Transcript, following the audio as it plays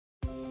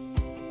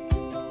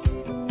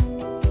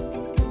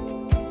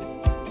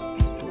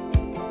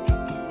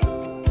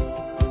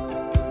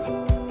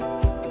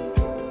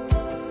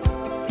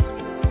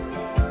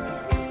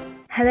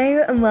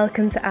Hello and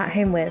welcome to At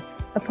Home With,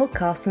 a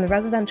podcast from the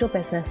residential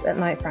business at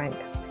Knight Frank.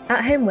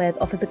 At Home With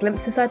offers a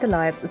glimpse inside the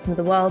lives of some of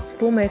the world's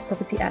foremost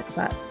property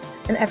experts,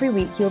 and every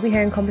week you'll be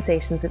hearing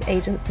conversations with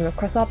agents from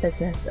across our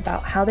business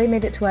about how they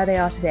made it to where they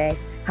are today,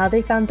 how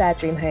they found their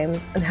dream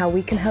homes, and how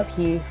we can help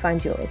you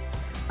find yours.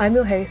 I'm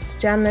your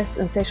host, journalist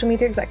and social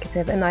media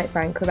executive at Knight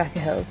Frank, Rebecca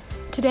Hills.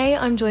 Today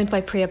I'm joined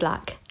by Priya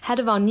Black, head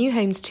of our new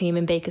homes team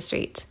in Baker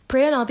Street.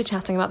 Priya and I'll be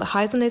chatting about the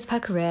highs and lows of her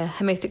career,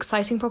 her most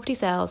exciting property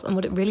sales, and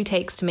what it really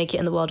takes to make it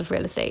in the world of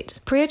real estate.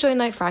 Priya joined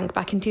Knight Frank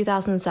back in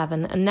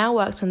 2007 and now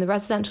works in the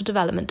residential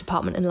development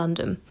department in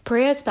London.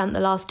 Priya has spent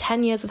the last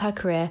 10 years of her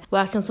career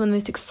working on some of the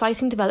most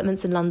exciting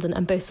developments in London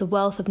and boasts a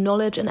wealth of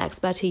knowledge and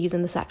expertise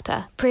in the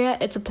sector. Priya,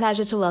 it's a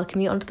pleasure to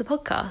welcome you onto the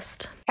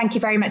podcast. Thank you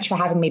very much for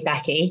having me,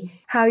 Becky.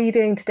 How are you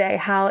doing today?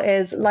 How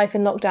is life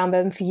in lockdown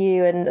been for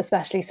you, and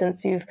especially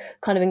since you've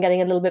kind of been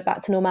getting a little bit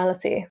back to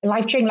normality?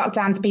 Life during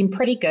lockdown's been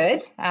pretty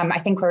good. I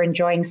think we're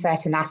enjoying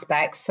certain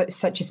aspects,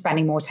 such as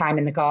spending more time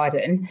in the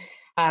garden.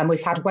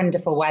 We've had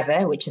wonderful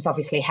weather, which has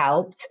obviously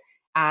helped.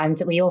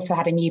 And we also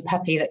had a new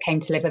puppy that came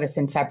to live with us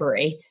in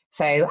February.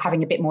 So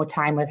having a bit more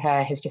time with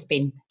her has just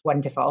been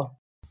wonderful.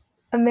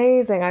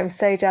 Amazing. I'm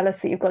so jealous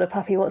that you've got a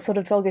puppy. What sort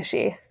of dog is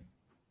she?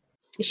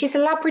 She's a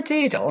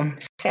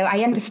Labradoodle. So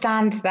I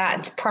understand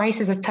that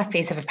prices of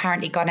puppies have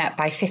apparently gone up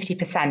by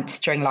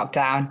 50% during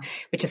lockdown,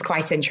 which is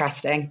quite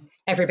interesting.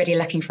 Everybody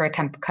looking for a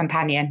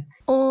companion.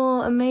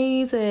 Oh,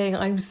 amazing.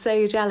 I'm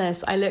so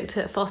jealous. I looked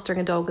at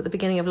fostering a dog at the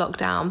beginning of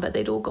lockdown, but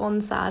they'd all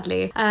gone,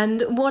 sadly.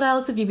 And what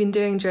else have you been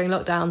doing during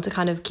lockdown to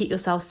kind of keep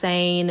yourself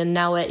sane? And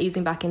now we're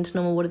easing back into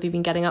normal. What have you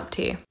been getting up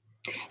to?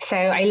 So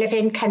I live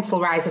in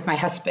Kensal Rise with my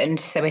husband,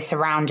 so we're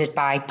surrounded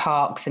by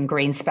parks and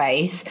green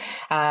space.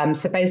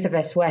 So both of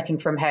us working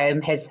from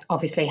home has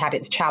obviously had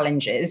its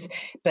challenges,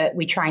 but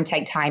we try and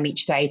take time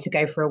each day to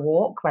go for a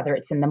walk, whether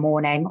it's in the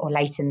morning or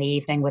late in the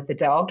evening with the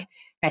dog.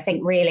 And I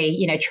think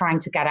really, trying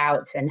to get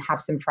out and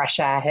have some fresh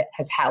air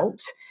has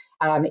helped.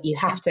 You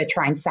have to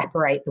try and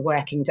separate the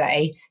working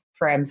day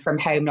from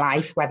home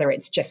life, whether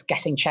it's just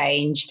getting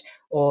changed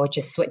or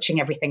just switching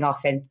everything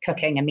off and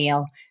cooking a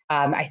meal.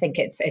 I think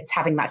it's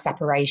having that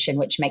separation,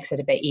 which makes it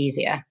a bit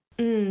easier.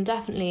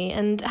 Definitely.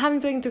 And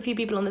having spoken to a few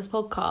people on this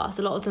podcast,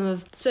 a lot of them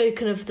have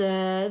spoken of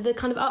the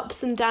kind of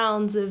ups and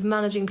downs of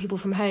managing people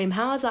from home.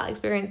 How has that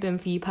experience been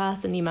for you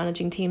personally,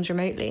 managing teams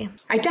remotely?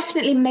 I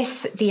definitely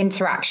miss the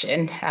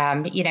interaction,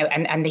 and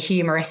the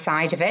humorous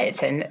side of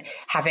it, and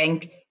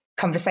having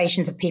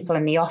conversations with people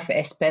in the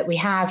office, but we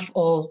have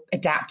all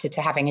adapted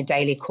to having a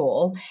daily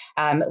call.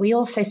 We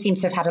also seem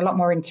to have had a lot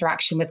more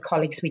interaction with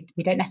colleagues we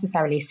don't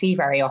necessarily see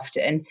very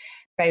often,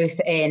 both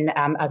in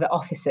other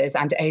offices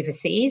and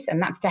overseas, and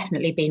that's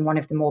definitely been one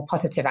of the more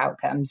positive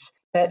outcomes.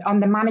 But on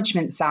the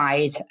management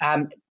side,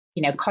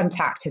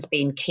 contact has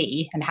been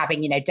key, and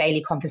having,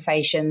 daily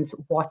conversations,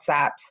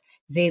 WhatsApps,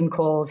 Zoom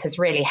calls has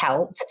really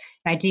helped.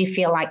 And I do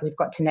feel like we've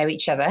got to know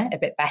each other a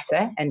bit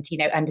better and,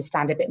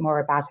 understand a bit more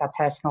about our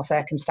personal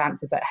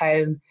circumstances at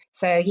home.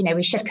 So,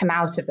 we should come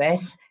out of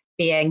this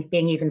being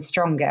even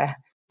stronger.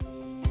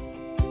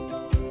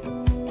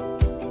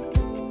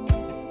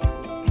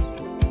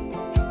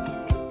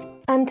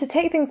 And to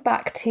take things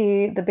back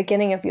to the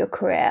beginning of your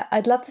career,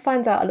 I'd love to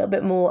find out a little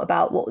bit more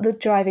about what the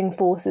driving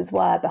forces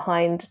were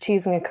behind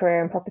choosing a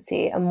career in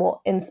property and what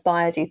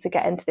inspired you to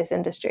get into this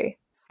industry.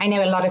 I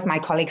know a lot of my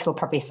colleagues will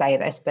probably say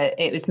this, but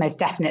it was most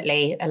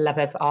definitely a love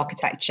of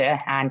architecture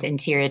and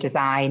interior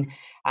design.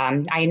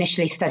 I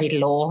initially studied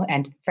law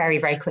and very,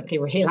 very quickly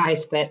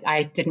realized that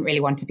I didn't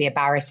really want to be a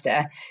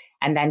barrister,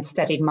 and then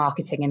studied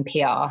marketing and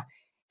PR.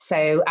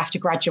 So after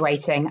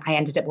graduating, I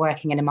ended up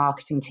working in a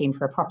marketing team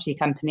for a property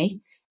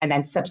company, and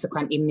then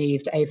subsequently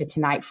moved over to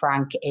Knight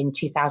Frank in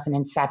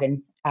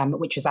 2007,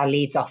 which was our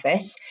Leeds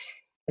office.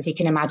 As you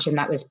can imagine,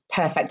 that was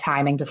perfect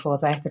timing before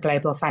the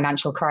global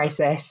financial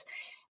crisis.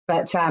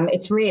 But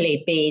it's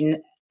really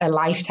been a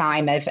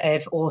lifetime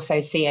of also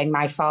seeing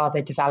my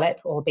father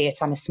develop, albeit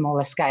on a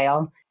smaller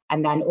scale,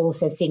 and then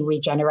also seeing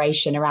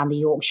regeneration around the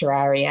Yorkshire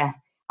area.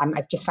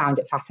 I've just found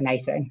it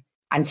fascinating,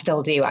 and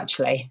still do,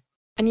 actually.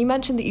 And you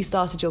mentioned that you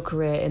started your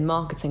career in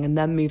marketing and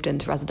then moved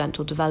into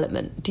residential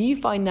development. Do you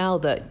find now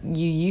that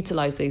you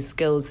utilise those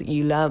skills that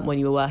you learnt when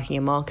you were working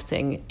in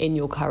marketing in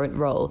your current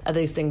role? Are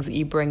those things that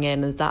you bring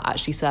in, has that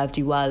actually served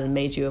you well and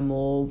made you a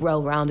more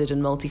well-rounded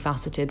and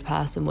multifaceted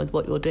person with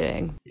what you're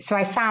doing? So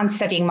I found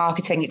studying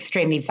marketing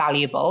extremely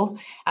valuable,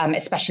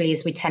 especially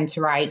as we tend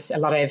to write a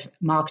lot of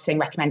marketing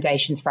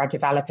recommendations for our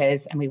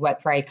developers, and we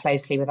work very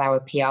closely with our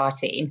PR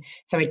team.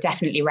 So I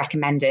definitely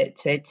recommend it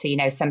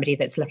to somebody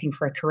that's looking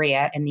for a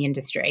career in the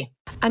industry.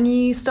 And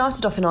you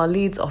started off in our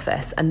Leeds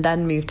office and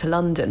then moved to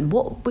London.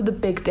 What were the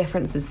big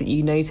differences that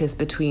you noticed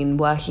between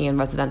working in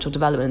residential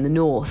development in the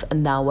north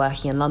and now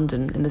working in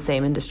London in the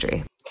same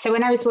industry? So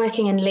when I was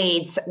working in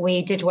Leeds,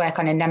 we did work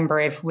on a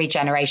number of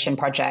regeneration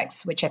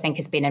projects, which I think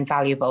has been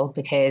invaluable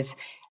because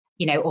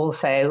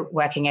also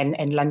working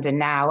in London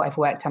now, I've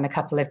worked on a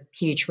couple of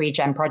huge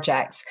regen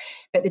projects,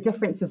 but the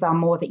differences are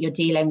more that you're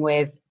dealing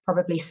with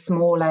probably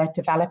smaller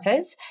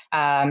developers,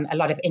 a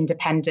lot of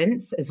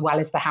independents, as well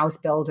as the house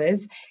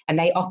builders, and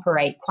they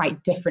operate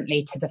quite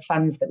differently to the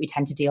funds that we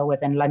tend to deal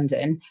with in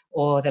London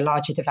or the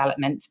larger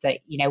developments that,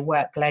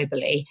 work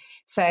globally.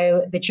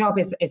 So the job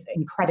is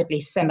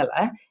incredibly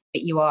similar,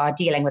 but you are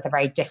dealing with a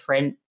very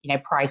different,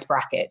 price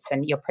bracket,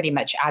 and you're pretty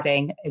much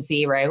adding a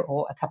zero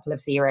or a couple of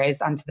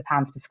zeros onto the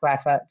pounds per square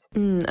foot.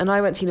 And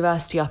I went to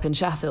university up in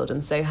Sheffield,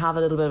 and so have a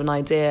little bit of an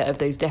idea of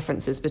those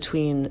differences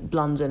between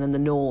London and the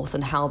north,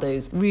 and how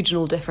those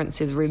regional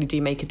differences really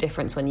do make a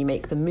difference when you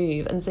make the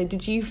move. And so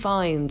did you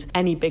find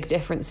any big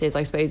differences,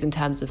 I suppose, in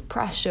terms of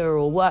pressure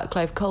or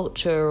work-life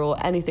culture or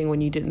anything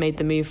when you made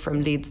the move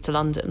from Leeds to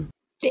London?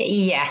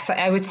 Yes,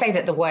 I would say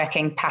that the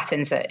working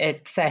patterns are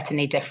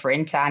certainly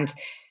different, and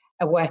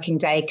a working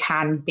day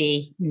can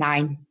be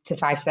 9 to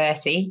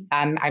 5:30.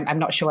 I'm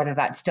not sure whether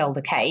that's still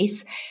the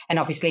case. And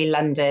obviously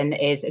London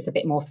is a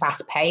bit more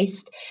fast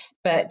paced,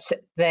 but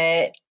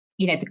the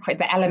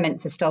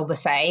elements are still the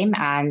same,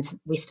 and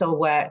we still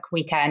work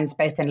weekends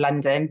both in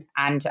London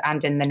and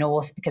in the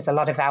north, because a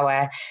lot of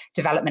our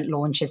development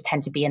launches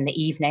tend to be in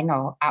the evening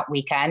or at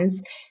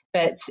weekends.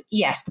 But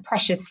yes, the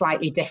pressure is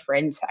slightly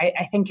different.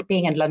 I think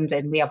being in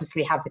London, we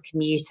obviously have the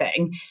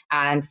commuting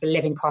and the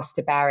living costs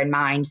to bear in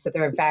mind. So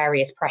there are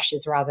various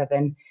pressures rather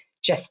than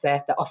just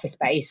the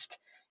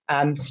office-based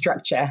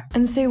structure.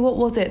 And so what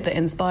was it that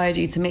inspired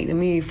you to make the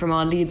move from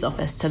our Leeds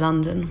office to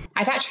London?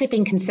 I'd actually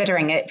been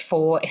considering it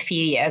for a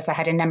few years. I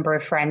had a number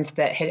of friends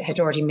that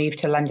had already moved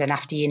to London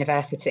after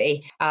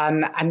university.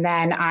 And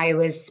then I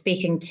was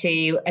speaking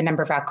to a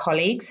number of our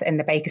colleagues in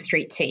the Baker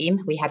Street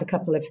team. We had a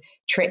couple of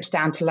trips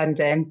down to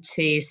London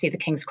to see the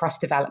King's Cross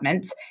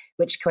development,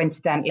 which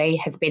coincidentally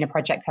has been a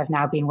project I've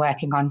now been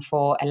working on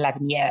for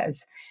 11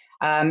 years.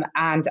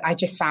 And I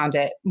just found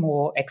it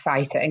more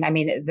exciting. I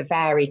mean, the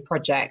varied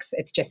projects,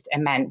 it's just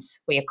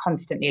immense. We are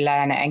constantly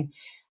learning.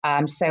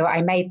 So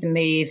I made the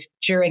move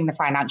during the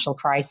financial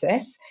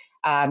crisis.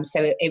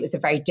 So it was a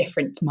very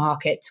different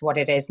market to what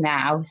it is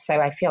now. So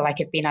I feel like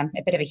I've been on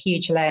a bit of a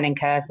huge learning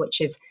curve, which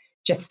is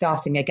just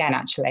starting again,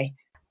 actually.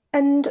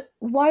 And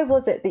why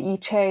was it that you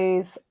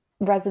chose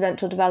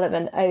residential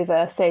development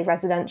over, say,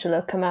 residential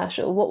or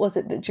commercial? What was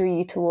it that drew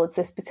you towards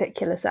this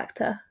particular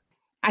sector?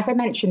 As I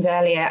mentioned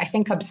earlier, I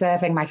think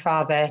observing my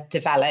father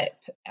develop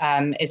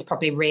is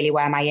probably really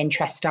where my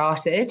interest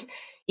started.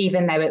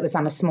 Even though it was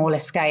on a smaller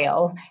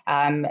scale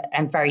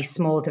and very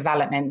small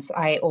developments,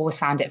 I always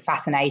found it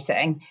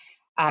fascinating.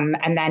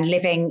 And then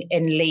living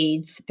in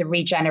Leeds, the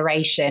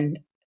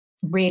regeneration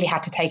really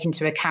had to take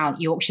into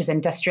account Yorkshire's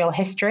industrial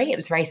history. It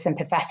was very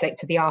sympathetic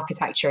to the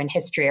architecture and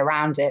history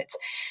around it.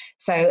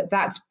 So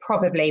that's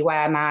probably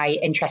where my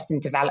interest in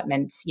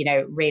development,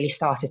 really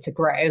started to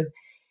grow.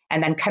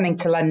 And then coming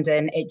to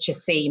London, it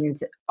just seemed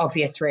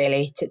obvious,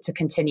 really, to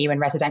continue in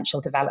residential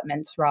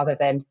development rather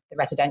than the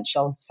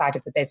residential side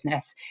of the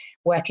business.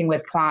 Working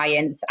with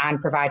clients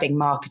and providing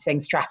marketing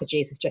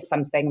strategies is just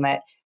something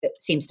that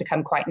seems to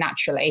come quite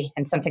naturally,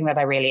 and something that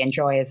I really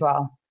enjoy as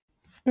well.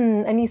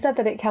 And you said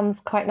that it comes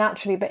quite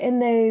naturally, but in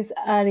those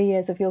early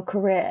years of your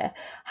career,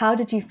 how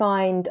did you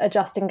find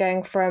adjusting,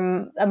 going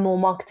from a more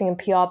marketing and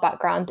PR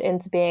background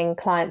into being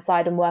client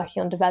side and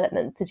working on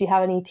development? Did you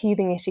have any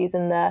teething issues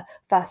in the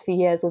first few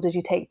years, or did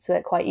you take to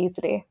it quite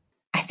easily?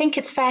 I think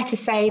it's fair to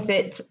say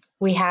that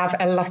we have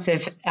a lot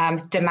of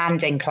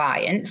demanding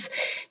clients.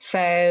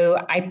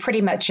 So I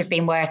pretty much have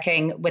been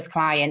working with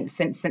clients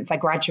since I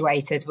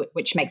graduated,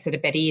 which makes it a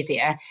bit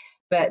easier.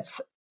 But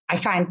I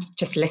find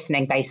just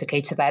listening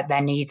basically to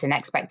their needs and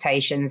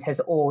expectations has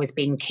always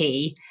been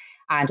key.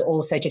 And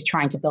also just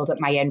trying to build up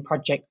my own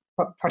product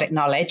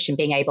knowledge and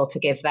being able to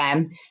give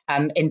them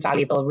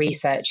invaluable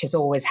research has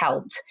always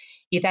helped.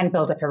 You then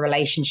build up a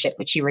relationship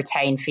which you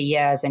retain for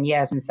years and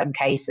years in some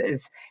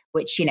cases,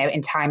 which,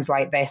 in times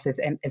like this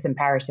is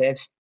imperative.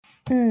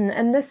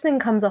 And listening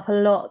comes up a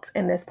lot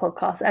in this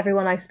podcast.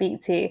 Everyone I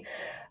speak to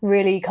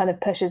really kind of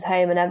pushes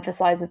home and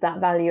emphasizes that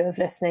value of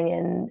listening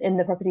in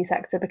the property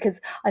sector, because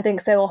I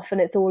think so often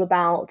it's all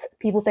about,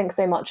 people think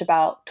so much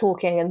about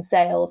talking and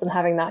sales and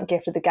having that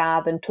gift of the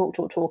gab and talk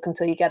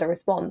until you get a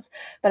response.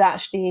 But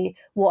actually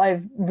what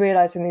I've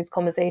realized from these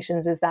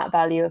conversations is that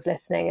value of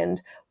listening. And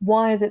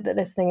why is it that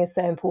listening is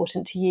so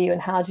important to you,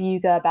 and how do you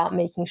go about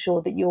making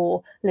sure that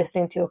you're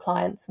listening to your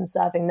clients and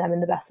serving them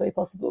in the best way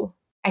possible?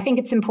 I think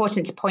it's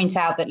important to point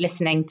out that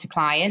listening to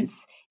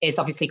clients is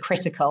obviously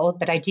critical,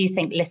 but I do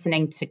think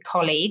listening to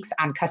colleagues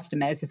and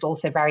customers is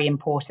also very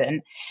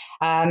important.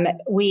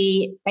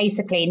 We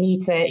basically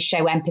need to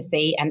show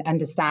empathy and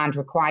understand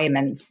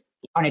requirements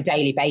on a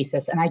daily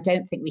basis. And I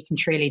don't think we can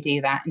truly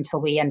do that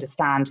until we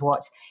understand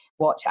what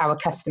our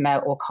customer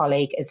or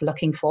colleague is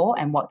looking for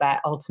and what their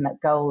ultimate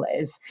goal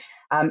is.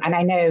 And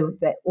I know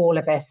that all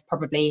of us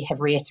probably have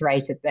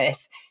reiterated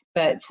this,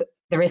 but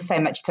there is so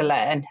much to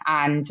learn,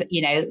 and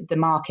the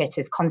market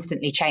is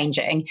constantly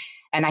changing,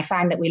 and I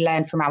find that we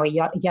learn from our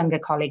younger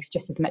colleagues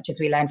just as much as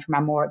we learn from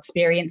our more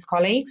experienced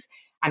colleagues.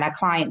 And our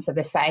clients are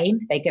the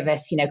same. They give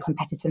us,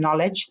 competitor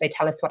knowledge. They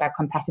tell us what our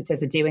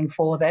competitors are doing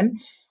for them.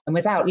 And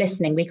without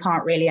listening, we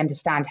can't really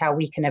understand how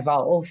we can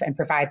evolve and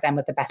provide them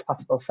with the best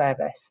possible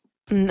service.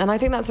 And I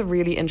think that's a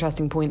really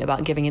interesting point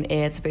about giving an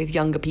ear to both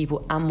younger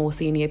people and more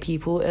senior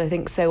people. I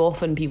think so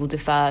often people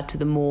defer to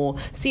the more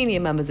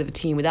senior members of a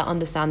team without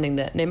understanding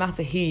that no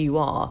matter who you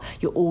are,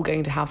 you're all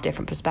going to have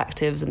different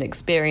perspectives and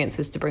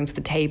experiences to bring to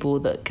the table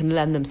that can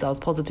lend themselves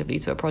positively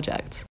to a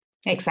project.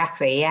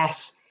 Exactly,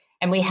 yes.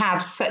 And we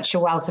have such a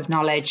wealth of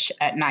knowledge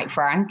at Knight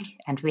Frank,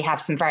 and we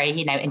have some very,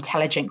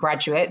 intelligent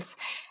graduates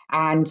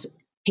and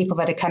people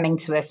that are coming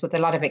to us with a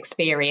lot of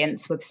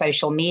experience with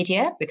social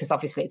media, because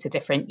obviously it's a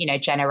different,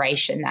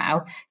 generation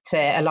now to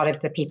a lot of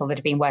the people that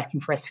have been working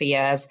for us for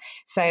years.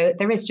 So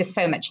there is just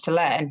so much to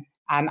learn.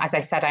 As I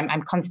said,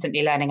 I'm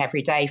constantly learning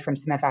every day from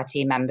some of our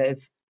team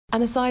members.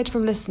 And aside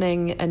from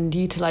listening and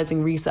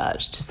utilising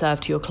research to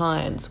serve to your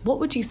clients, what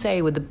would you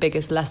say were the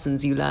biggest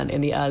lessons you learned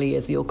in the early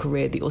years of your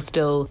career that you're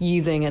still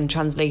using and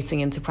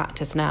translating into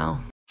practice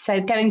now? So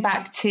going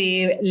back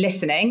to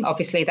listening,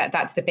 obviously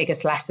that's the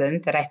biggest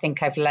lesson that I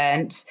think I've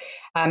learned,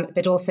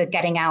 but also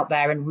getting out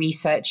there and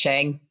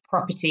researching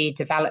property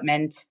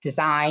development,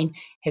 design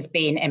has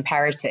been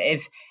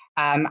imperative.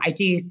 I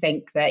do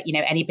think that,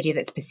 anybody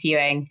that's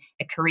pursuing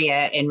a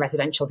career in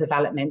residential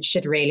development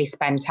should really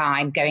spend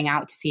time going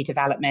out to see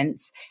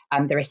developments.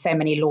 There are so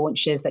many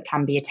launches that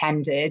can be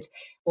attended.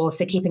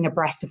 Also keeping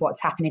abreast of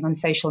what's happening on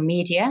social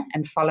media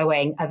and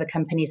following other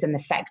companies in the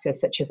sector,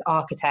 such as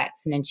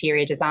architects and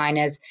interior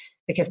designers,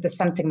 because there's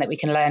something that we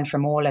can learn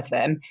from all of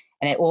them.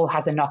 And it all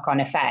has a knock-on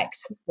effect.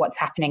 What's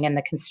happening in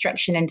the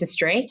construction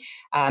industry,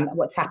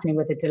 what's happening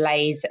with the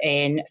delays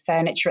in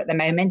furniture at the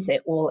moment,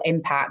 it all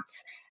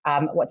impacts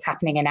what's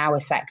happening in our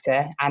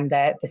sector and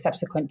the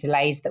subsequent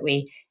delays that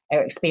we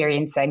are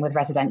experiencing with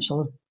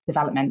residential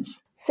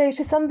developments. So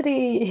to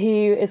somebody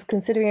who is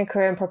considering a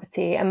career in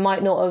property and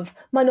might not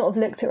have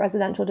looked at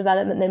residential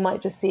development, they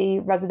might just see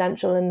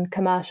residential and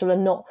commercial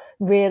and not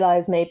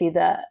realise maybe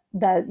that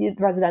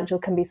residential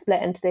can be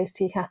split into those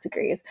two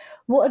categories.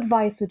 What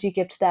advice would you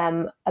give to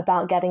them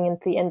about getting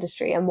into the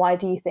industry, and why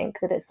do you think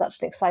that it's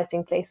such an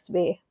exciting place to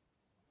be?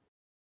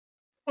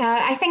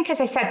 I think,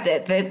 as I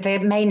said, that the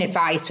main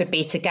advice would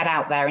be to get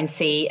out there and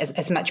see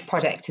as much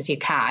product as you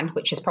can,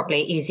 which is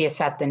probably easier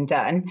said than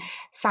done.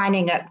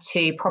 Signing up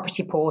to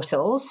property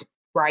portals,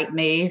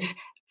 Rightmove,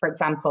 for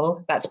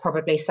example, that's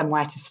probably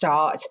somewhere to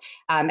start,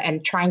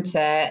 and trying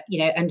to,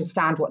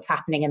 understand what's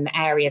happening in the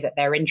area that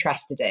they're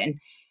interested in.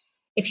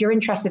 If you're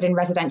interested in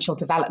residential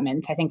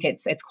development, I think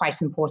it's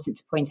quite important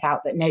to point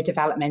out that no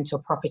development or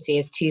property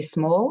is too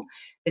small.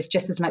 There's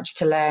just as much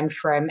to learn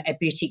from a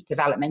boutique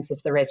development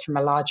as there is from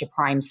a larger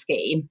prime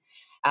scheme.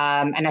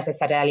 And as I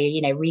said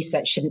earlier,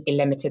 research shouldn't be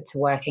limited to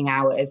working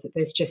hours.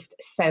 There's just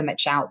so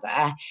much out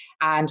there.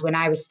 And when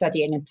I was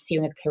studying and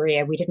pursuing a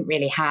career, we didn't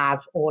really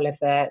have all of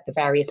the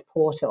various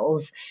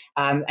portals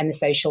and the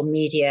social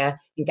media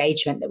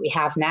engagement that we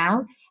have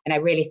now. And I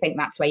really think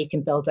that's where you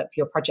can build up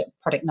your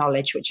product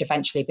knowledge, which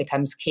eventually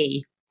becomes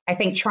key. I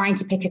think trying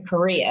to pick a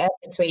career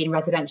between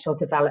residential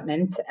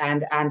development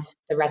and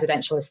the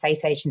residential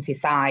estate agency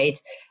side,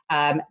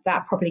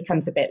 that probably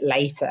comes a bit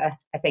later.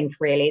 I think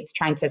really it's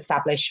trying to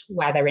establish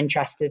where they're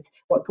interested,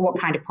 what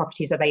kind of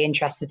properties are they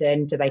interested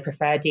in? Do they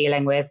prefer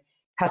dealing with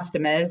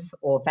customers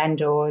or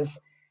vendors?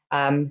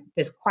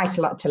 There's quite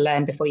a lot to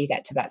learn before you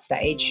get to that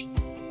stage.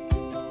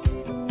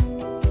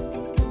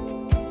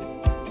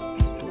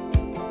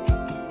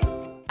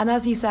 And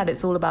as you said,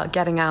 it's all about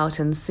getting out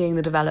and seeing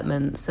the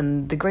developments.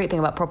 And the great thing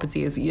about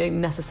property is that you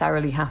don't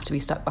necessarily have to be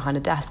stuck behind a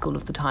desk all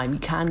of the time. You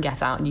can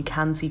get out and you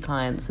can see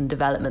clients and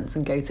developments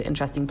and go to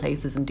interesting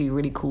places and do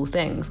really cool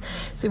things.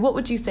 So what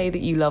would you say that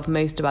you love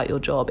most about your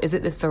job? Is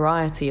it this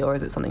variety or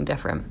is it something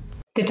different?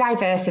 The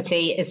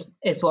diversity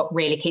is what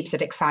really keeps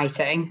it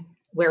exciting.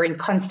 We're in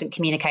constant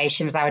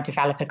communication with our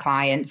developer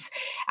clients,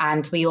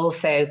 and we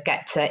also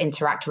get to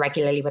interact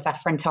regularly with our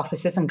front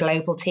offices and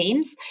global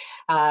teams,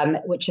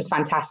 which is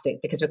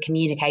fantastic because we're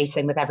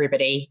communicating with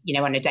everybody,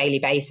 on a daily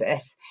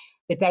basis.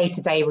 The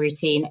day-to-day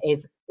routine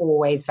is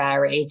always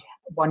varied.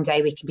 One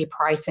day we can be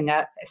pricing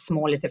up a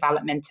smaller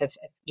development of,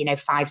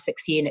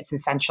 5-6 units in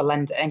central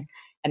London,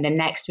 and the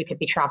next we could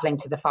be traveling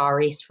to the Far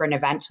East for an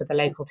event with the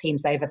local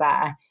teams over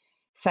there.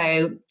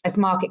 So as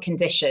market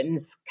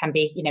conditions can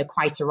be,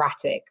 quite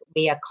erratic,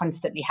 we are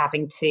constantly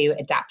having to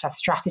adapt our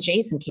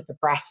strategies and keep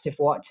abreast of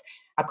what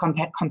our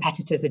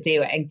competitors are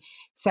doing.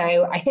 So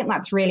I think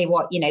that's really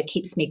what,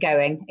 keeps me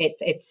going.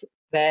 It's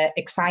the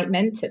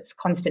excitement, it's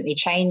constantly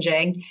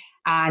changing.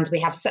 And we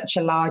have such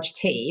a large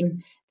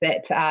team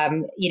that,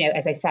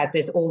 as I said,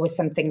 there's always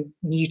something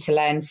new to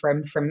learn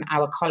from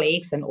our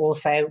colleagues and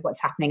also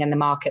what's happening in the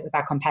market with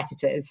our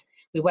competitors.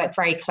 We work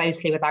very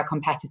closely with our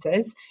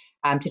competitors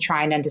to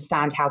try and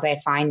understand how they're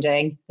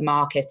finding the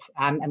market.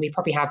 And we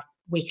probably have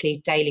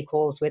weekly, daily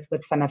calls with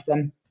some of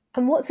them.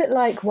 And what's it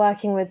like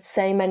working with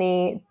so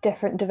many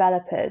different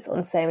developers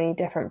on so many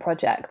different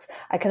projects?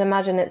 I can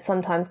imagine it's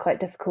sometimes quite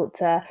difficult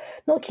to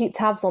not keep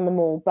tabs on them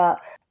all,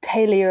 but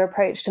tailor your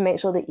approach to make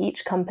sure that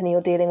each company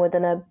you're dealing with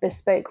in a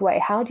bespoke way.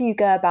 How do you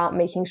go about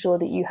making sure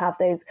that you have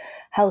those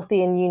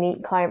healthy and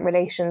unique client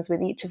relations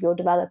with each of your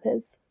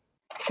developers?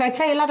 So I'd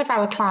say a lot of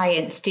our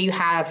clients do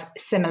have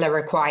similar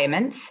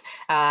requirements,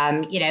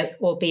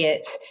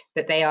 albeit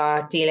that they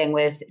are dealing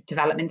with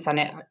developments on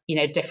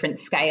a different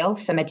scale.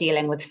 Some are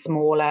dealing with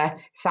smaller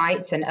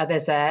sites and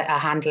others are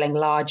handling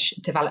large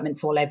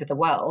developments all over the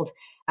world.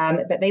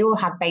 But they all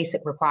have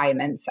basic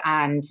requirements,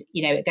 and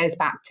it goes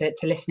back to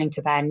listening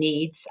to their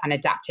needs and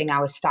adapting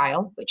our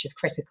style, which is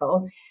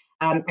critical.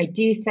 I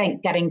do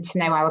think getting to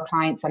know our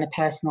clients on a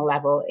personal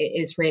level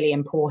is really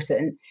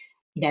important.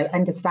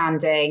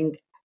 Understanding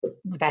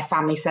their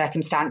family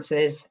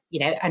circumstances,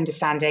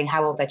 understanding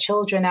how old their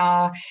children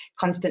are,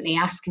 constantly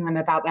asking them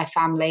about their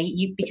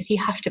family, because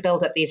you have to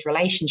build up these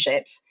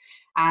relationships.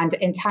 And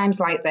in times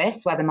like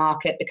this, where the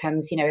market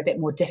becomes, a bit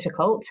more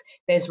difficult,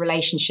 those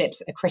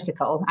relationships are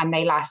critical and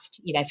they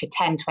last, for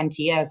 10,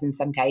 20 years in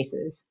some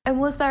cases. And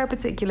was there a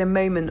particular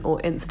moment or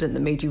incident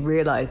that made you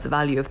realise the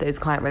value of those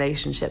client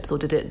relationships, or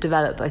did it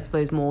develop, I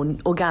suppose, more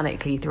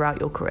organically throughout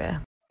your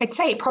career? I'd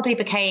say it probably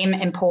became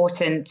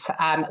important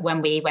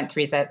when we went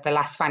through the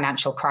last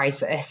financial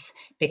crisis,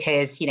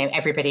 because,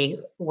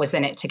 everybody was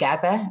in it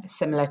together,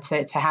 similar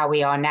to how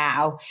we are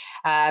now.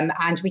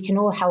 And we can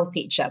all help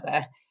each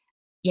other.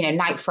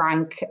 Knight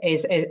Frank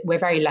we're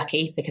very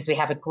lucky because we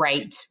have a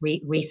great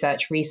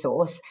research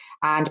resource,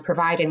 and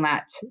providing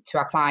that to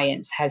our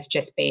clients has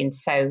just been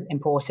so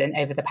important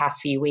over the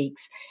past few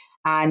weeks.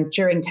 And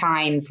during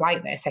times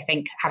like this, I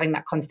think having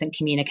that constant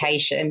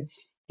communication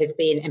has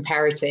been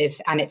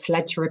imperative, and it's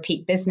led to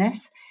repeat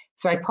business.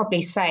 So I'd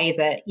probably say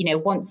that,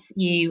 once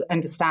you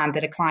understand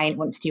that a client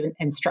wants to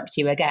instruct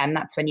you again,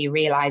 that's when you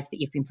realise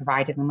that you've been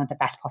providing them with the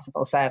best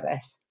possible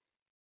service.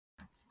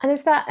 And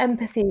is that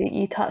empathy that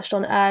you touched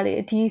on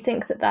earlier, do you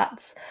think that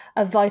that's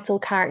a vital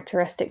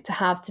characteristic to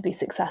have to be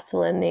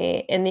successful in the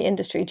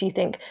industry? Do you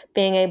think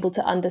being able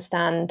to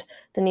understand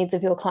the needs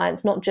of your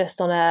clients, not just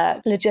on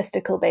a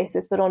logistical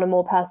basis, but on a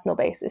more personal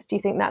basis, do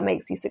you think that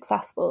makes you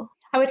successful?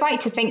 I would like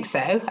to think so.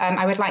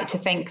 I would like to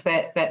think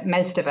that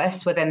most of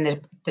us within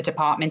the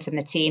department and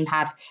the team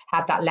have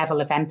that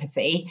level of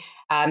empathy.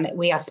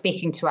 We are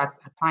speaking to our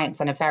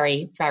clients on a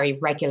very, very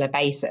regular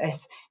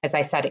basis. As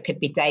I said, it could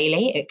be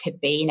daily. It could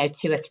be,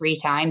 2 or 3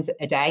 times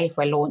a day if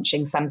we're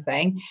launching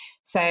something.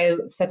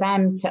 So for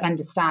them to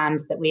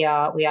understand that we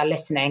are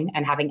listening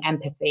and having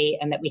empathy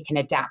and that we can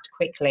adapt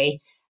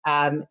quickly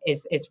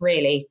is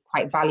really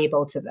quite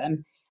valuable to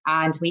them.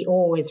 And we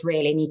always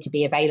really need to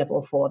be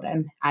available for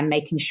them and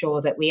making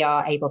sure that we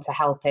are able to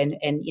help in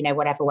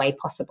whatever way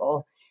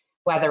possible,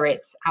 whether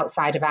it's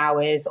outside of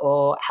hours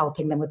or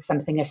helping them with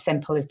something as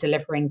simple as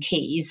delivering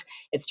keys.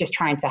 It's just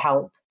trying to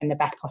help in the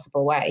best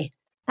possible way.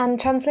 And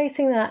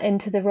translating that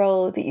into the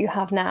role that you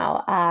have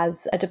now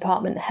as a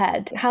department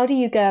head, how do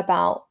you go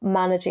about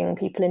managing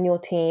people in your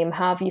team?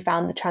 How have you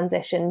found the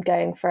transition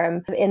going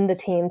from in the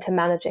team to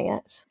managing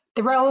it?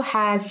 The role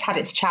has had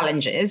its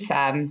challenges,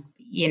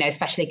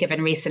 especially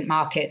given recent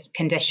market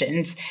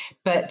conditions.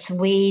 But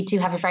we do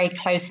have a very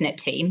close-knit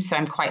team, so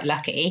I'm quite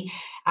lucky.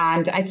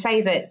 And I'd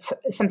say that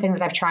something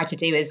that I've tried to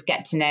do is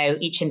get to know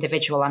each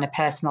individual on a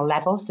personal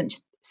level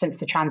since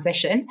the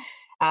transition.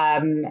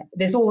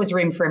 There's always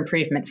room for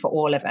improvement for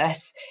all of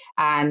us.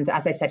 And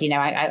as I said,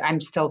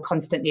 I'm still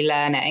constantly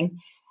learning.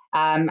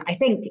 I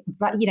think,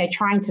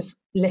 trying to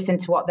listen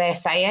to what they're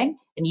saying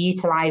and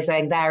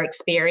utilising their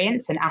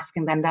experience and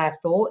asking them their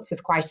thoughts is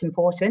quite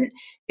important,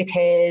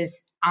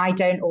 because I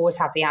don't always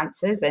have the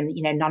answers and,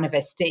 none of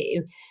us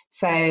do.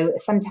 So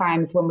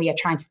sometimes when we are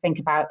trying to think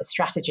about a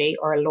strategy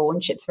or a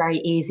launch, it's very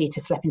easy to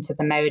slip into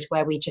the mode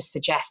where we just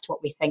suggest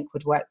what we think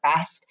would work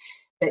best.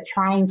 But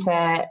trying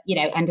to,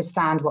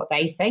 understand what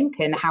they think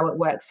and how it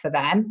works for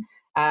them,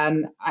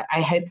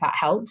 I hope that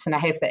helps. And I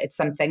hope that it's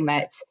something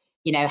that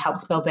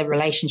helps build the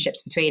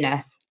relationships between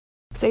us.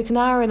 So to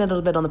narrow in a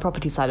little bit on the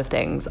property side of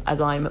things,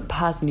 as I'm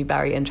personally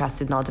very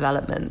interested in our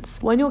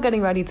developments, when you're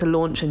getting ready to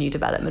launch a new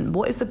development,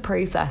 what is the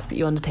process that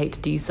you undertake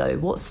to do so?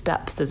 What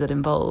steps does it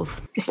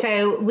involve?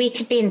 So we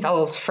could be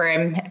involved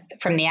from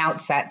the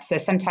outset. So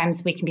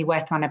sometimes we can be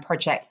working on a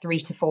project 3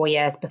 to 4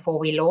 years before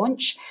we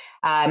launch,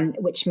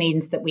 which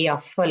means that we are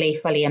fully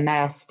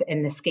immersed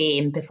in the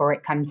scheme before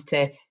it comes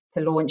to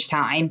launch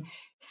time.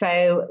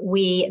 So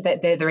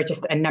there are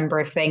just a number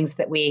of things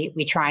that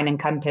we try and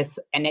encompass,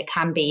 and it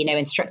can be,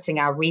 instructing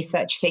our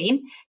research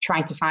team,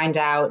 trying to find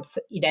out,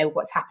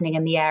 what's happening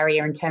in the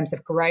area in terms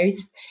of growth,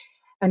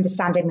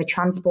 understanding the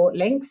transport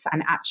links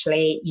and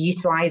actually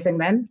utilising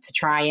them to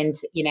try and,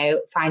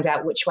 find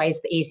out which way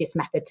is the easiest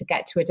method to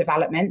get to a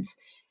development,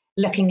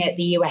 looking at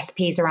the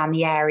USPs around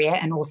the area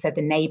and also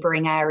the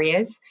neighbouring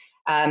areas.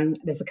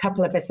 There's a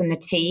couple of us in the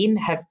team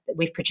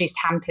we've produced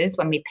hampers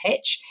when we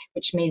pitch,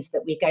 which means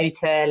that we go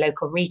to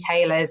local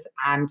retailers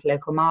and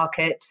local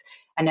markets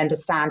and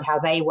understand how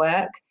they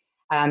work.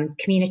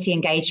 Community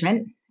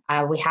engagement.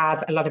 We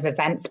have a lot of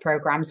events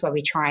programs where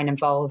we try and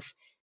involve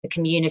the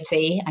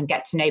community and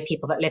get to know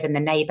people that live in the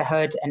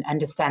neighbourhood and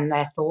understand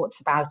their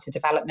thoughts about a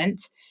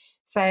development.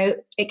 So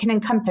it can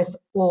encompass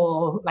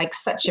all, like,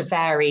 such a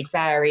varied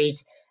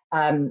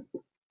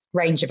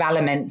range of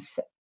elements,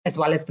 as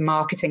well as the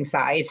marketing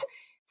side.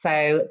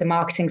 So the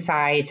marketing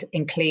side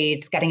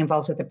includes getting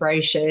involved with the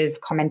brochures,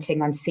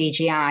 commenting on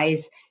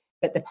CGIs.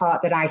 But the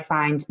part that I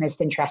find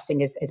most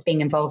interesting is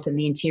being involved in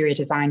the interior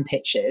design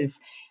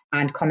pitches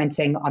and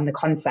commenting on the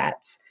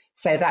concepts.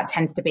 So that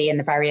tends to be in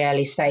the very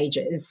early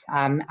stages.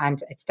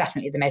 And it's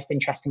definitely the most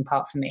interesting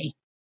part for me.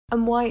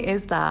 And why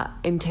is that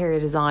interior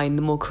design,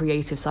 the more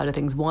creative side of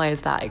things, why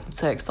is that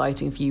so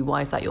exciting for you?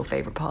 Why is that your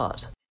favourite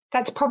part?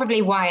 That's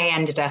probably why I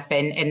ended up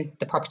in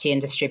the property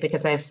industry,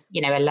 because of,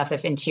 a love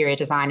of interior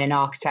design and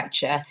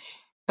architecture.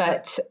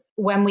 But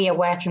when we are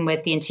working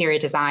with the interior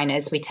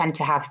designers, we tend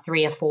to have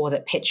 3 or 4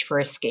 that pitch for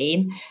a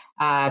scheme.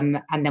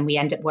 And then we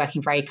end up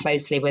working very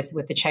closely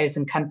with the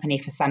chosen company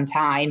for some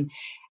time.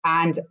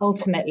 And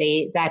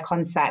ultimately, their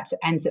concept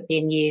ends up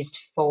being used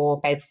for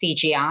both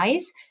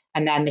CGIs,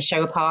 and then the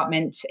show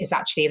apartment is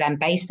actually then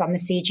based on the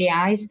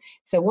CGIs.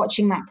 So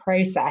watching that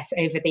process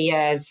over the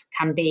years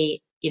can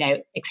be,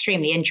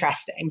 extremely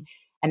interesting.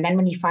 And then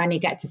when you finally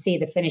get to see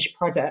the finished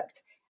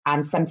product,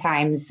 and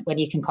sometimes when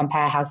you can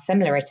compare how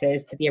similar it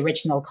is to the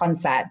original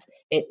concept,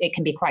 it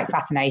can be quite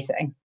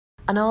fascinating.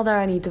 And are there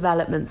any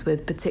developments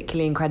with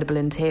particularly incredible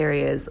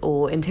interiors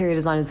or interior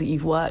designers that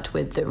you've worked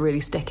with that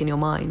really stick in your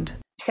mind?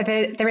 So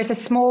there is a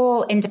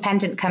small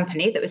independent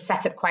company that was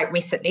set up quite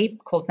recently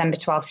called Number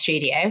 12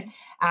 Studio.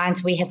 And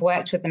we have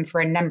worked with them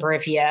for a number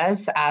of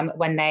years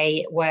when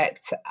they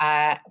worked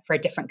for a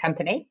different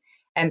company.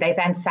 And they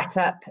then set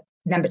up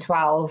Number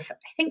 12,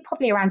 I think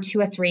probably around 2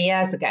 or 3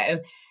 years ago.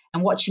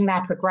 And watching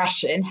their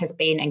progression has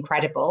been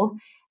incredible.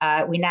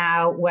 We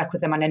now work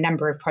with them on a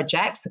number of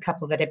projects, a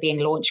couple that are being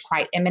launched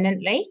quite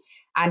imminently.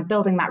 And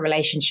building that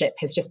relationship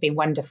has just been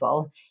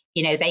wonderful.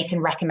 They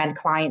can recommend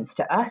clients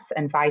to us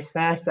and vice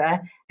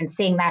versa. And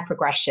seeing their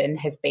progression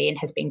has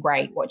been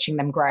great, watching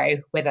them grow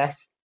with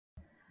us.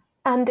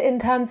 And in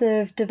terms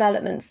of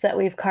developments that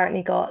we've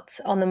currently got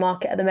on the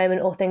market at the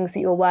moment, or things that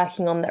you're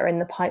working on that are in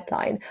the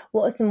pipeline,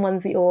 what are some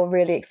ones that you're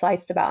really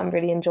excited about and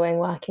really enjoying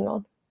working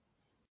on?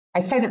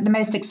 I'd say that the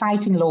most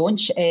exciting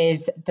launch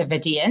is the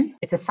Vidian.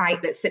 It's a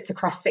site that sits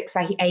across 6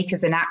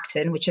 acres in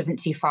Acton, which isn't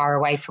too far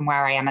away from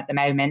where I am at the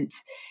moment.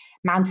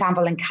 Mount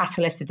Anvil and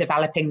Catalyst are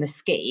developing the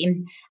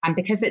scheme. And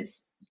because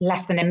it's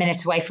less than a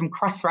minute away from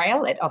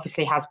Crossrail, it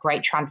obviously has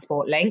great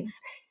transport links,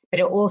 but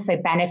it also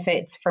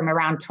benefits from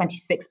around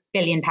 £26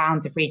 billion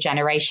of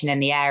regeneration in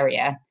the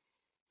area.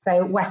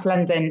 So West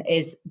London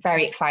is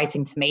very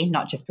exciting to me,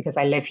 not just because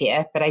I live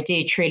here, but I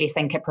do truly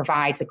think it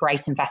provides a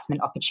great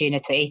investment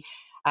opportunity.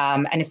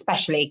 And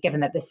especially given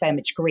that there's so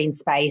much green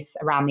space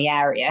around the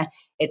area,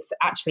 it's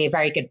actually a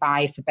very good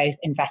buy for both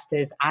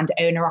investors and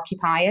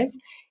owner-occupiers.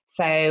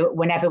 So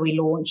whenever we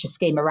launch a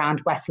scheme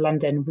around West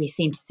London, we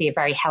seem to see a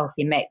very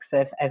healthy mix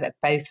of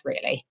both,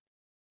 really.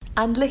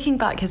 And looking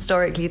back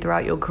historically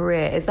throughout your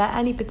career, is there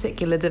any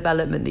particular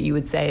development that you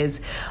would say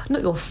is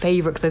not your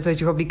favourite, because I suppose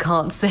you probably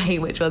can't say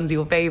which one's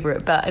your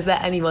favourite, but is there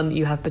anyone that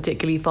you have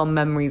particularly fond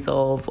memories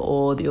of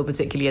or that you're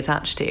particularly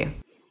attached to?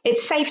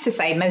 It's safe to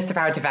say most of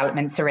our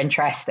developments are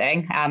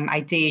interesting. I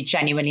do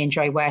genuinely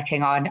enjoy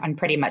working on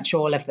pretty much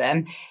all of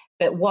them.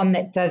 But one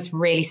that does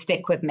really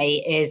stick with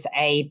me is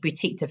a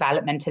boutique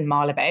development in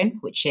Marylebone,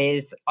 which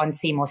is on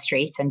Seymour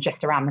Street and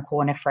just around the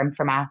corner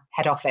from our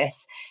head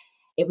office.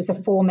 It was a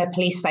former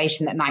police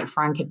station that Knight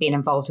Frank had been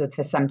involved with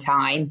for some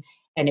time.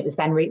 And it was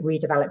then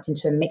redeveloped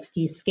into a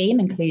mixed-use scheme,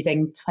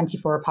 including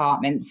 24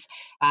 apartments,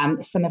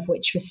 some of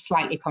which was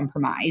slightly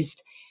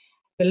compromised.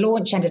 The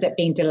launch ended up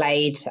being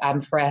delayed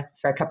for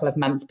a couple of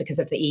months because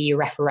of the EU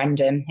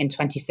referendum in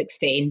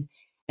 2016.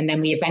 And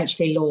then we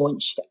eventually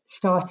launched,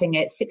 starting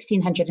at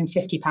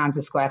 £1,650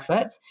 a square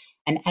foot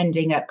and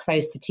ending at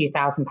close to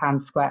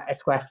 £2,000 a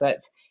square foot.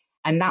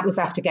 And that was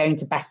after going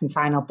to best and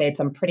final bids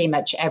on pretty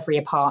much every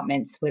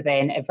apartment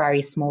within a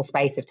very small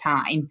space of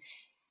time.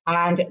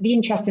 And the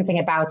interesting thing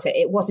about it,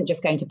 it wasn't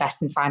just going to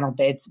best and final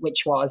bids,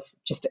 which was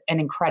just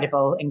an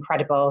incredible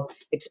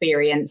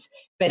experience,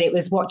 but it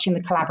was watching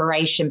the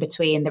collaboration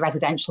between the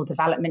residential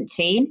development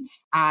team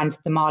and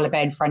the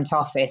Marylebone front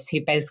office,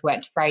 who both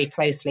worked very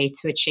closely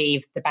to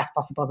achieve the best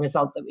possible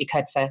result that we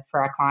could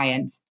for our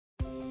clients.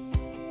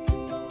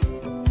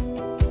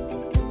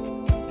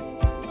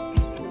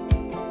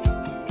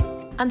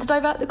 And to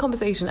divert the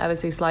conversation ever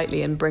so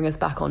slightly and bring us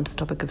back onto the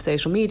topic of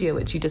social media,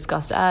 which you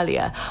discussed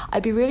earlier,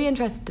 I'd be really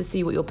interested to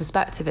see what your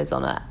perspective is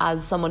on it.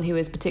 As someone who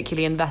is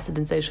particularly invested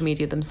in social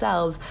media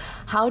themselves,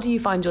 how do you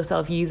find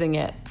yourself using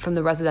it from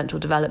the residential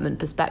development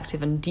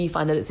perspective, and do you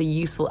find that it's a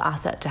useful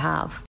asset to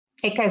have?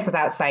 It goes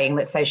without saying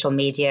that social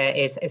media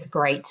is a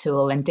great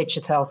tool, and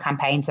digital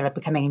campaigns are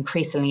becoming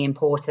increasingly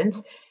important,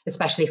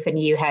 especially for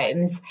new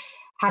homes.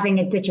 Having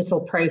a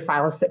digital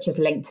profile such as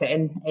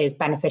LinkedIn is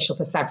beneficial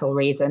for several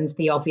reasons.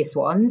 The obvious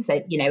ones,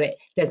 it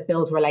does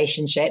build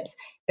relationships,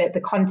 but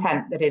the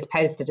content that is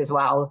posted as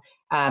well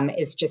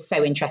is just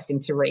so interesting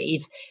to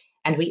read.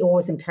 And we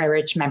always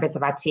encourage members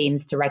of our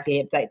teams to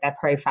regularly update their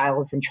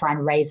profiles and try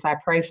and raise their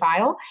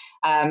profile.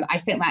 I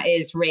think that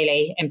is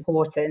really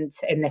important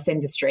in this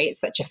industry. It's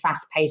such a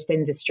fast-paced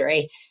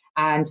industry,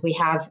 and we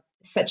have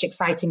such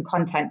exciting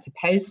content to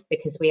post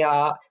because we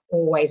are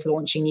always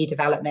launching new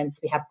developments.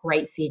 We have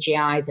great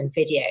CGIs and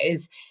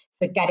videos.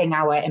 So getting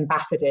our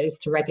ambassadors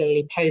to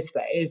regularly post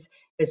those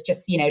has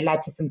just,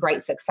 led to some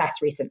great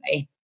success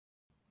recently.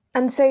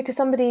 And so to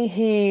somebody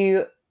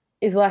who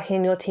is working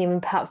in your team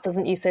and perhaps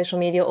doesn't use social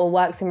media or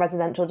works in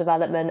residential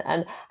development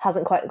and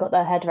hasn't quite got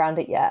their head around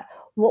it yet,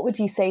 what would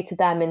you say to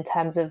them in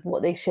terms of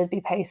what they should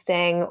be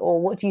posting, or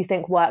what do you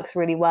think works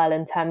really well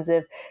in terms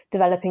of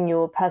developing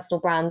your personal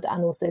brand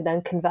and also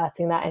then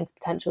converting that into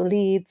potential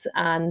leads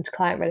and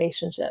client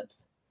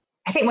relationships?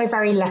 I think we're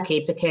very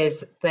lucky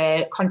because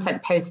the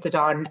content posted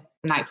on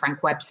the Knight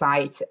Frank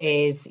website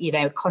is,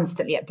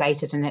 constantly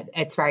updated, and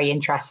it's very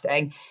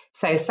interesting.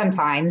 So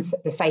sometimes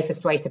the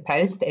safest way to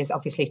post is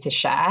obviously to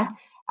share.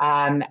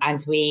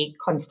 And we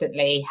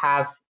constantly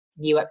have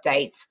new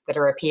updates that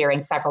are appearing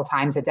several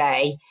times a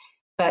day.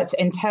 But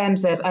in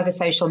terms of other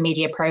social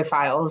media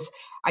profiles,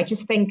 I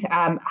just think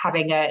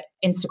having an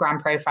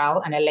Instagram profile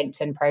and a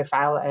LinkedIn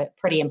profile are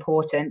pretty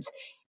important.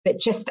 But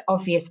just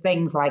obvious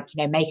things like,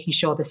 making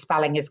sure the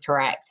spelling is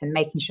correct and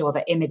making sure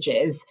the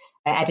images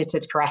are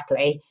edited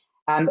correctly.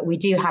 We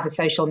do have a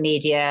social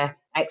media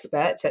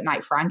expert at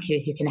Knight Frank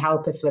who can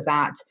help us with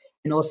that.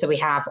 And also we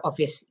have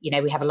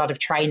we have a lot of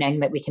training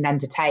that we can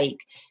undertake.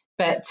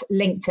 But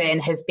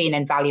LinkedIn has been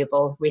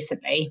invaluable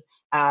recently,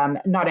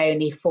 not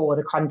only for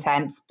the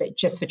content, but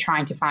just for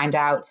trying to find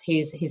out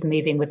who's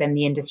moving within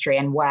the industry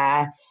and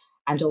where,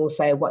 and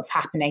also what's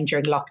happening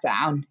during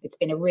lockdown. It's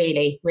been a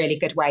really, really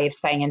good way of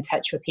staying in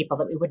touch with people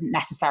that we wouldn't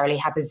necessarily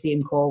have a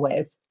Zoom call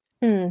with.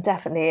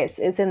 Definitely.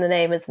 It's in the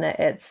name, isn't it?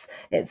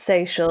 It's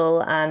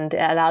social, and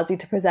it allows you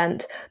to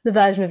present the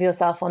version of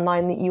yourself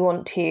online that you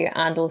want to,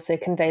 and also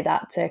convey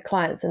that to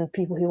clients and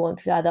people who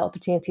want further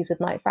opportunities with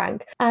Knight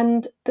Frank.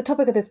 And the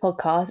topic of this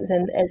podcast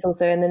is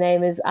also in the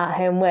name, is At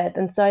Home With.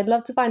 And so I'd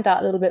love to find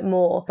out a little bit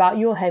more about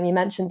your home. You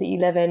mentioned that you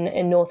live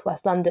in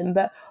Northwest London,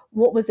 but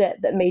what was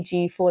it that made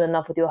you fall in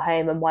love with your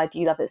home, and why do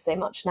you love it so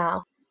much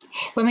now?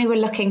 When we were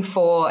looking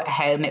for a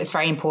home, it was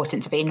very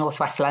important to be in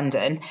Northwest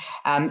London.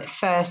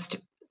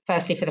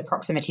 Firstly, for the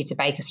proximity to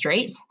Baker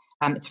Street.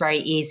 It's very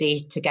easy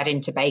to get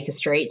into Baker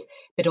Street,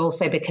 but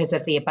also because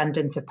of the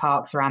abundance of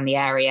parks around the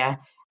area,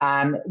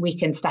 we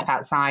can step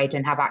outside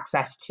and have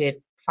access to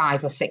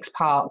 5 or 6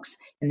 parks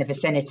in the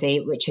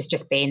vicinity, which has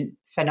just been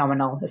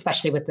phenomenal,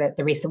 especially with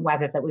the recent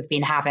weather that we've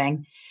been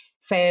having.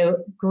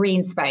 So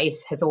green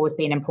space has always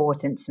been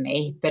important to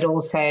me, but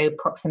also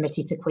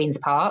proximity to Queen's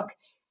Park.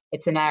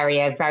 It's an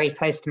area very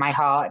close to my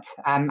heart.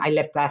 I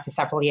lived there for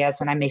several years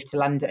when I moved to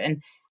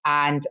London,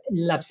 and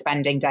love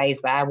spending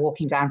days there,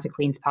 walking down to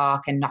Queen's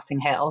Park and Notting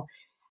Hill.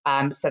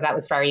 So that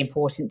was very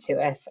important to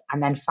us.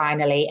 And then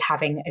finally,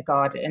 having a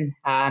garden.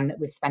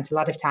 We've spent a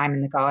lot of time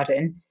in the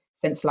garden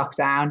since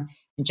lockdown,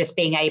 and just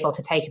being able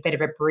to take a bit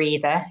of a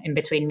breather in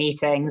between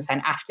meetings and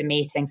after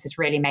meetings has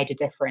really made a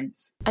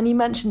difference. And you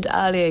mentioned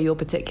earlier your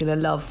particular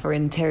love for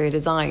interior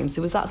design.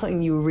 So was that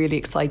something you were really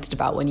excited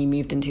about when you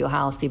moved into your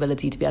house, the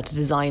ability to be able to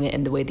design it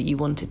in the way that you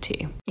wanted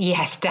to?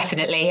 Yes,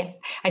 definitely.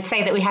 I'd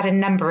say that we had a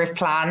number of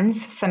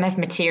plans. Some have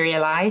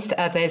materialised,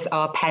 others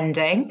are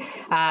pending.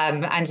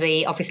 And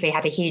we obviously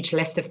had a huge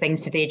list of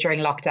things to do during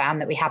lockdown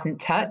that we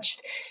haven't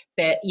touched.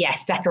 But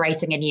yes,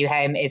 decorating a new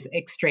home is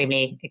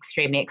extremely,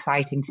 extremely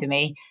exciting to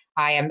me.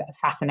 I am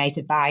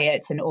fascinated by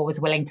it and always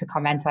willing to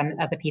comment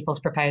on other people's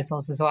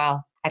proposals as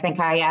well. I think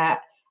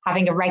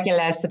having a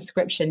regular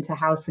subscription to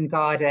House and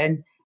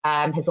Garden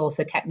has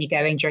also kept me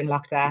going during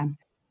lockdown.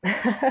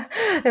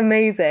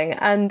 Amazing.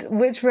 And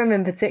which room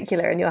in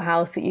particular in your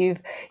house that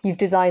you've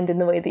designed in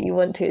the way that you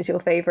want to is your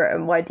favourite,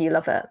 and why do you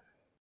love it?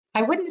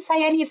 I wouldn't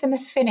say any of them are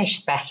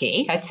finished,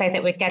 Becky. I'd say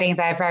that we're getting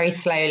there very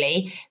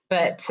slowly.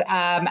 But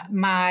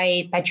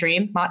my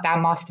bedroom,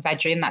 Markdown master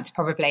bedroom, that's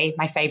probably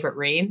my favourite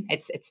room.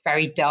 It's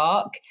very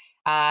dark,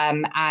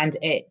 and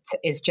it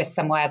is just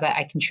somewhere that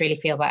I can truly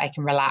feel that I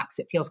can relax.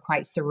 It feels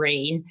quite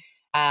serene,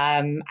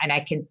 and I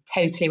can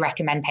totally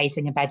recommend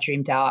painting a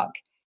bedroom dark.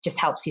 Just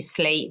helps you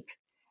sleep,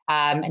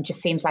 and just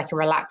seems like a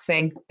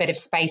relaxing bit of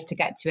space to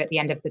get to at the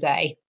end of the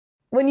day.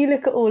 When you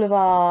look at all of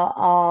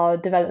our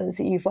developments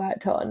that you've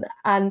worked on,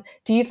 and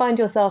do you find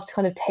yourself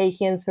kind of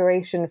taking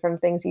inspiration from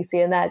things you see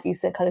in there? Do you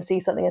kind of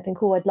see something and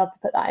think, oh, I'd love to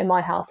put that in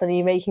my house? And are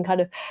you making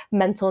kind of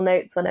mental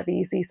notes whenever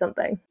you see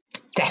something?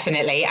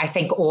 Definitely. I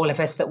think all of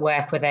us that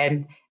work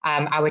within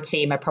our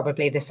team are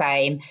probably the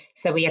same.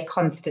 So we are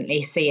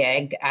constantly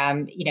seeing,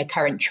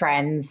 current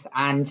trends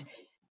and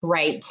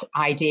great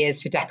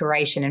ideas for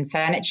decoration and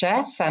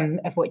furniture, some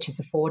of which is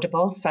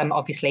affordable, some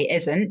obviously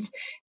isn't.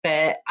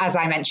 But as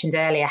I mentioned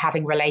earlier,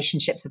 having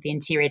relationships with the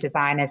interior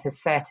designers has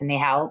certainly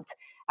helped.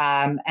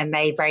 And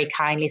they very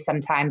kindly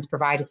sometimes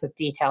provide us with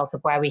details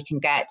of where we can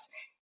get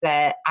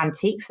the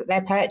antiques that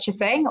they're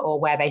purchasing or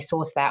where they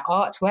source their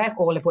artwork,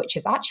 all of which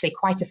is actually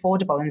quite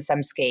affordable in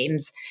some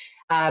schemes.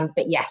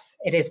 But yes,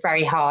 it is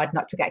very hard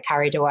not to get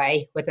carried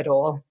away with it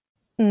all.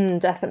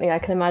 Definitely. I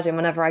can imagine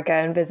whenever I go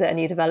and visit a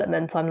new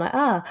development, I'm like,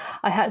 I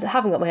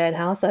haven't got my own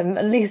house. I'm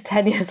at least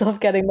 10 years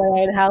off getting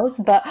my own house,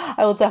 but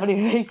I will definitely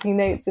be making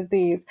notes of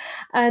these.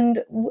 And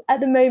at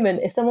the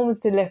moment, if someone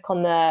was to look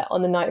on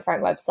the Knight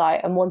Frank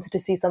website and wanted to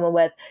see someone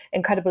with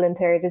incredible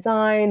interior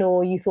design,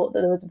 or you thought that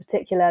there was a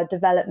particular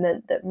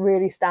development that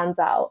really stands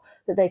out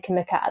that they can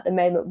look at the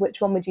moment, which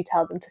one would you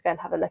tell them to go and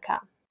have a look at?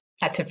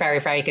 That's a very,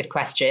 very good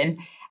question.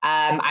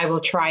 I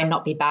will try and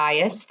not be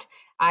biased.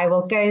 I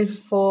will go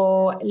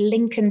for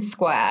Lincoln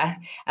Square,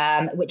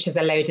 which is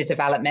a loaded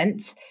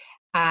development.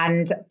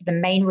 And the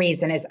main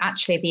reason is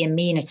actually the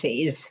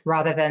amenities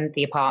rather than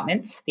the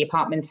apartments. The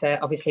apartments are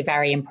obviously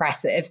very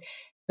impressive,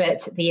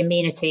 but the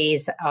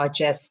amenities are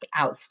just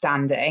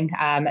outstanding.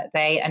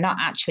 They are not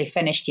actually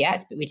finished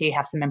yet, but we do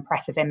have some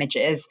impressive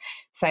images.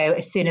 So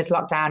as soon as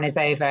lockdown is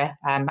over,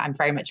 I'm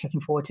very much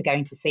looking forward to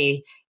going to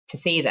see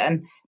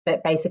them.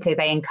 But basically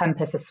they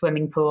encompass a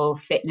swimming pool,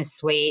 fitness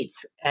suite,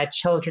 a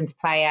children's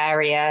play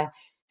area.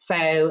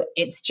 So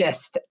it's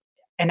just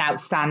an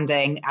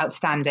outstanding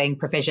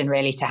provision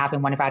really to have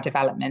in one of our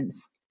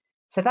developments.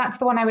 So that's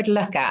the one I would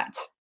look at.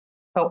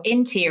 For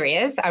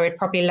interiors, I would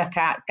probably look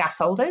at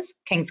Gasholders,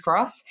 King's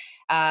Cross,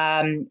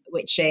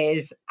 which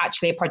is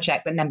actually a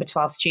project that Number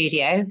 12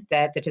 Studio,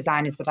 the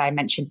designers that I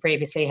mentioned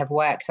previously, have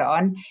worked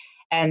on.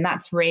 And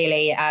that's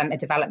really a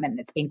development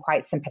that's been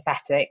quite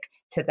sympathetic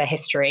to the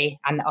history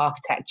and the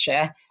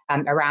architecture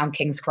around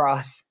King's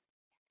Cross.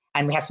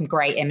 And we have some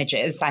great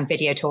images and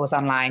video tours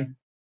online.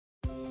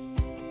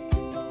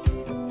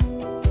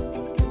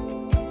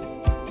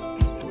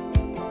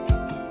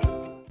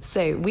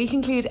 So we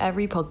conclude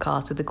every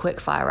podcast with a quick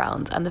fire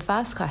round. And the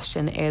first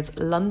question is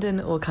London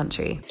or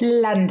country?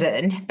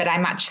 London, but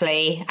I'm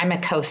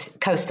a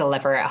coastal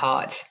lover at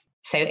heart.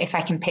 So if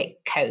I can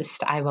pick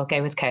coast, I will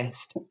go with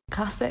coast.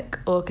 Classic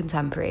or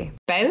contemporary?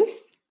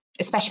 Both,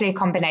 especially a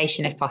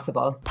combination if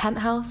possible.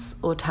 Penthouse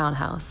or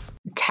townhouse?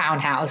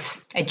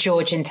 Townhouse, a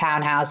Georgian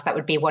townhouse. That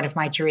would be one of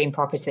my dream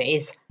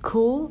properties.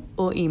 Call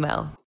or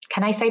email?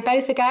 Can I say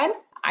both again?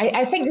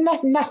 I think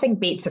nothing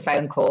beats a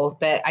phone call,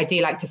 but I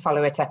do like to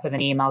follow it up with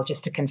an email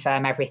just to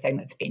confirm everything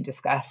that's been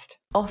discussed.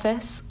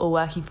 Office or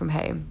working from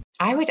home?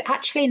 I would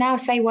actually now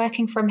say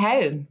working from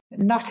home,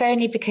 not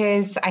only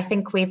because I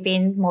think we've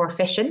been more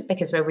efficient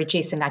because we're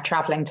reducing our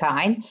travelling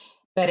time,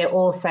 but it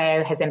also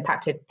has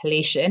impacted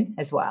pollution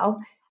as well.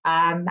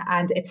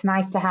 And it's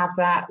nice to have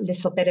that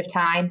little bit of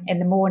time in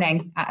the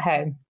morning at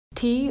home.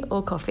 Tea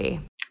or coffee?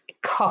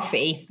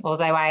 Coffee,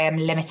 although I am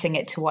limiting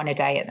it to one a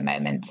day at the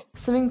moment.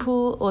 Swimming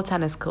pool or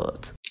tennis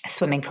court?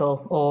 Swimming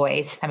pool,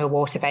 always. I'm a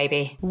water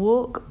baby.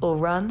 Walk or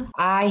run?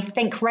 I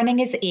think running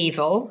is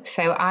evil,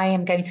 so I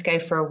am going to go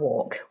for a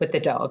walk with the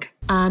dog.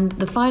 And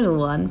the final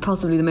one,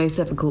 possibly the most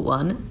difficult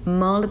one,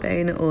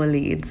 Marylebone or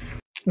Leeds?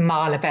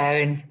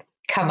 Marylebone.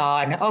 Come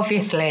on,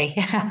 obviously.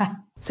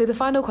 So the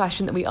final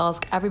question that we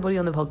ask everybody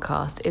on the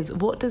podcast is,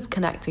 what does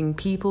connecting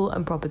people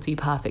and property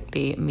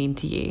perfectly mean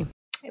to you?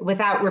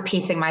 Without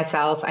repeating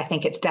myself, I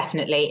think it's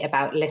definitely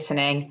about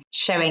listening,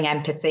 showing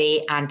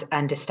empathy and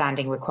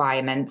understanding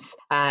requirements.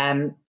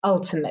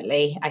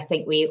 Ultimately, I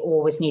think we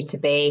always need to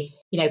be,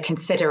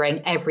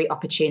 considering every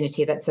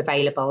opportunity that's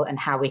available and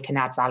how we can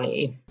add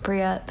value.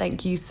 Priya,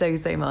 thank you so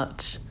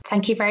much.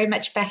 Thank you very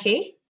much,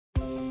 Becky.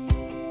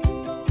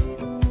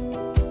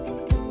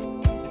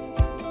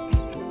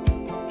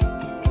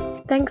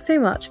 Thanks so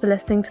much for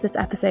listening to this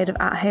episode of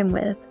At Home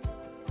With.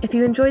 If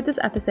you enjoyed this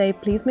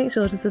episode, please make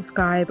sure to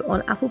subscribe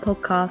on Apple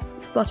Podcasts,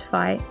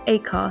 Spotify,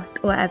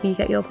 Acast, or wherever you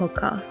get your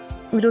podcasts.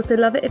 We'd also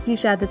love it if you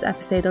shared this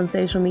episode on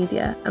social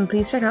media, and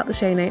please check out the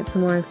show notes for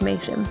more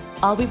information.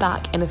 I'll be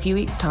back in a few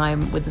weeks'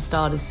 time with the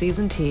start of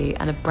Season 2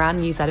 and a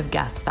brand new set of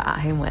guests for At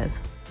Home With.